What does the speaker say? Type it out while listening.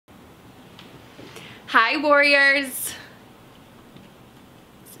Hi warriors!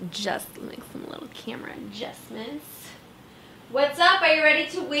 Just like some little camera adjustments. What's up? Are you ready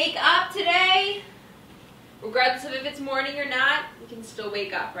to wake up today? Regardless of if it's morning or not, you can still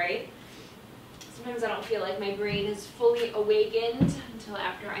wake up, right? Sometimes I don't feel like my brain is fully awakened until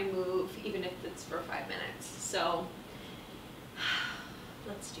after I move, even if it's for 5 minutes. So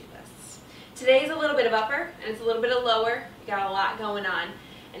let's do this. Today's a little bit of upper and it's a little bit of lower. We got a lot going on.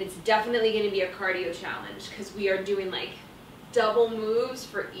 And it's definitely going to be a cardio challenge because we are doing like double moves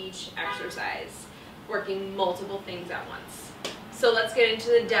for each exercise, working multiple things at once. So let's get into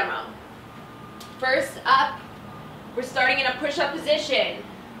the demo. First up, we're starting in a push-up position.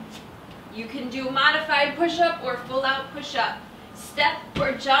 You can do modified push-up or full-out push-up. Step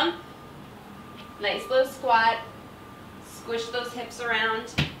or jump, nice low squat, squish those hips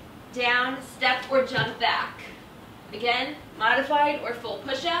around, down, step or jump back. Again, modified or full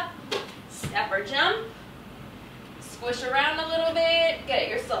push-up, step or jump, squish around a little bit, get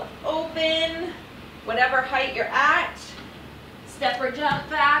yourself open, whatever height you're at, step or jump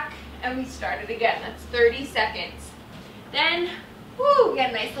back, and we start it again. That's 30 seconds. Then, we got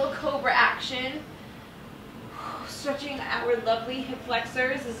a nice little cobra action. Stretching our lovely hip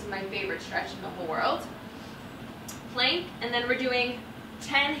flexors. This is my favorite stretch in the whole world. Plank, and then we're doing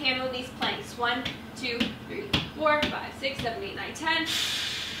 10 hand release planks. 1, 2, 3, 4, 5, 6, 7, 8, 9, 10.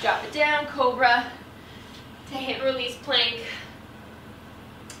 Drop it down, cobra to hand release plank.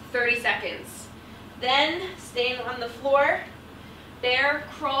 30 seconds. Then staying on the floor, bear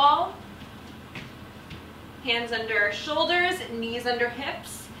crawl, hands under shoulders, knees under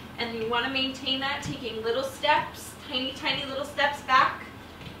hips, and you want to maintain that, taking little steps, tiny little steps back,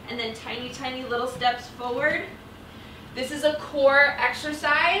 and then tiny little steps forward. This is a core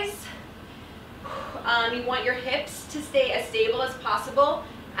exercise. You want your hips to stay as stable as possible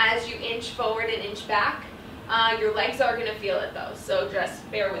as you inch forward and inch back. Your legs are going to feel it though, so just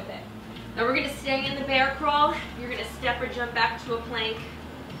bear with it. Now we're going to stay in the bear crawl. You're going to step or jump back to a plank.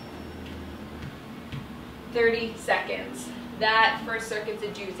 30 seconds. That first circuit's a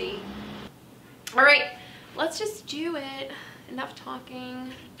doozy. All right, let's just do it. Enough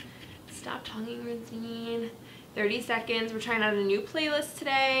talking. Stop talking routine. 30 seconds. We're trying out a new playlist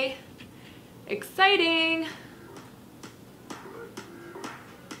today. Exciting.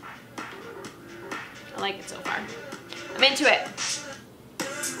 I like it so far. I'm into it.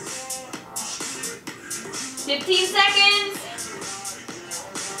 15 seconds.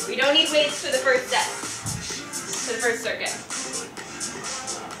 We don't need weights for the first step, for the first circuit.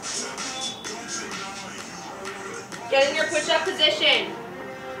 Get in your push-up position.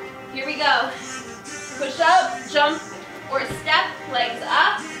 Here we go. Push up, jump, or step, legs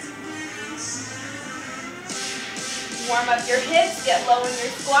up. Warm up your hips, get low in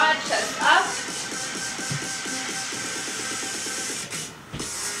your squat, chest up.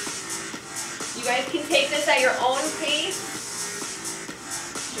 You guys can take this at your own pace.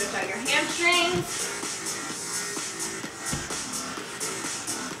 Stretch out your hamstrings.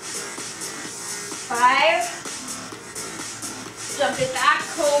 5. Jump it back,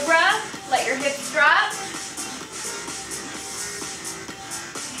 cobra. Let your hips drop.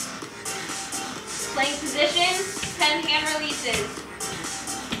 Plank position, 10 hand releases.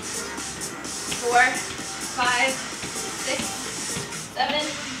 4, 5, 6, 7,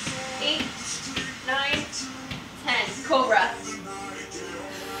 8, 9, 10. Cobra.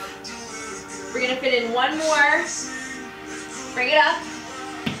 We're going to fit in one more. Bring it up.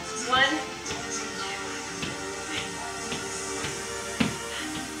 1,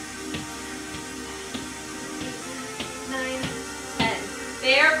 9, 10.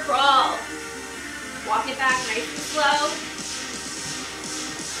 Bear crawl. Walk it back nice and slow.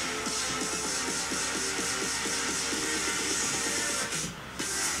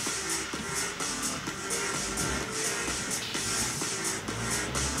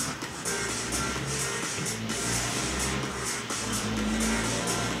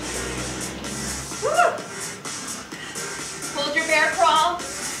 Woo! Hold your bear crawl.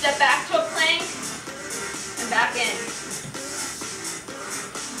 Step back to a plank and back in.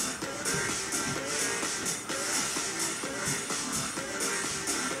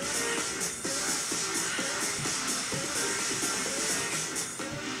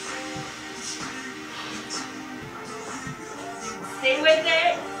 Stay with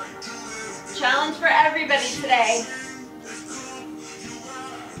it. Challenge for everybody today.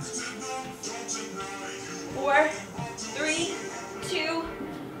 4, 3, 2,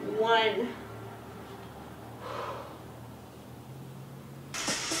 1.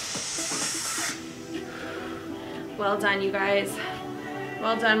 Well done, you guys.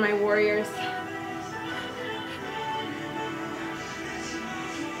 Well done, my warriors.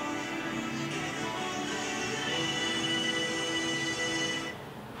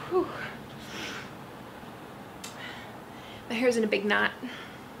 hair's in a big knot.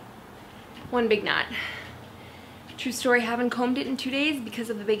 One big knot. True story, haven't combed it in 2 days because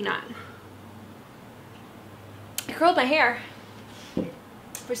of the big knot. I curled my hair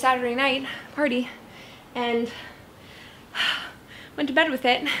for Saturday night party and went to bed with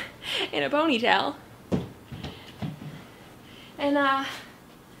it in a ponytail and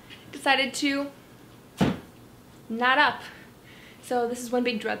decided to knot up. So this is one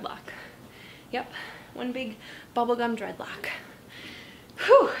big dreadlock. Yep, one big bubblegum dreadlock.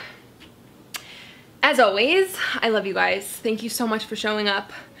 Whew. As always, I love you guys. Thank you so much for showing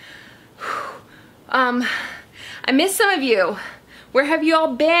up. I miss some of you. Where have you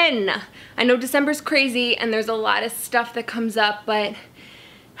all been? I know December's crazy and there's a lot of stuff that comes up, but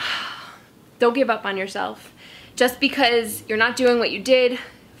don't give up on yourself. Just because you're not doing what you did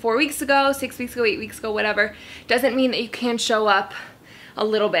 4 weeks ago, 6 weeks ago, 8 weeks ago, whatever, doesn't mean that you can't show up a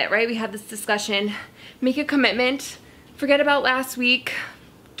little bit, right? We had this discussion. Make a commitment. Forget about last week.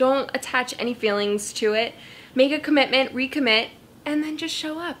 Don't attach any feelings to it. Make a commitment, recommit, and then just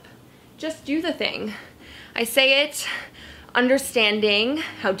show up. Just do the thing. I say it understanding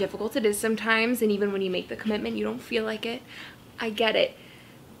how difficult it is sometimes, and even when you make the commitment, you don't feel like it. I get it.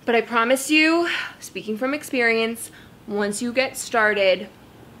 But I promise you, speaking from experience, once you get started,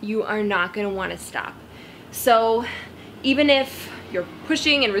 you are not gonna wanna stop. So even if you're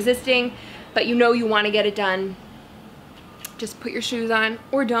pushing and resisting, but you know you wanna get it done, just put your shoes on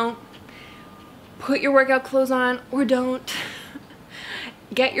or don't. Put your workout clothes on or don't.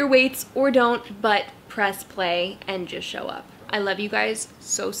 Get your weights or don't, but press play and just show up. I love you guys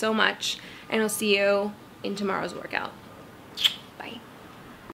so, so much, and I'll see you in tomorrow's workout.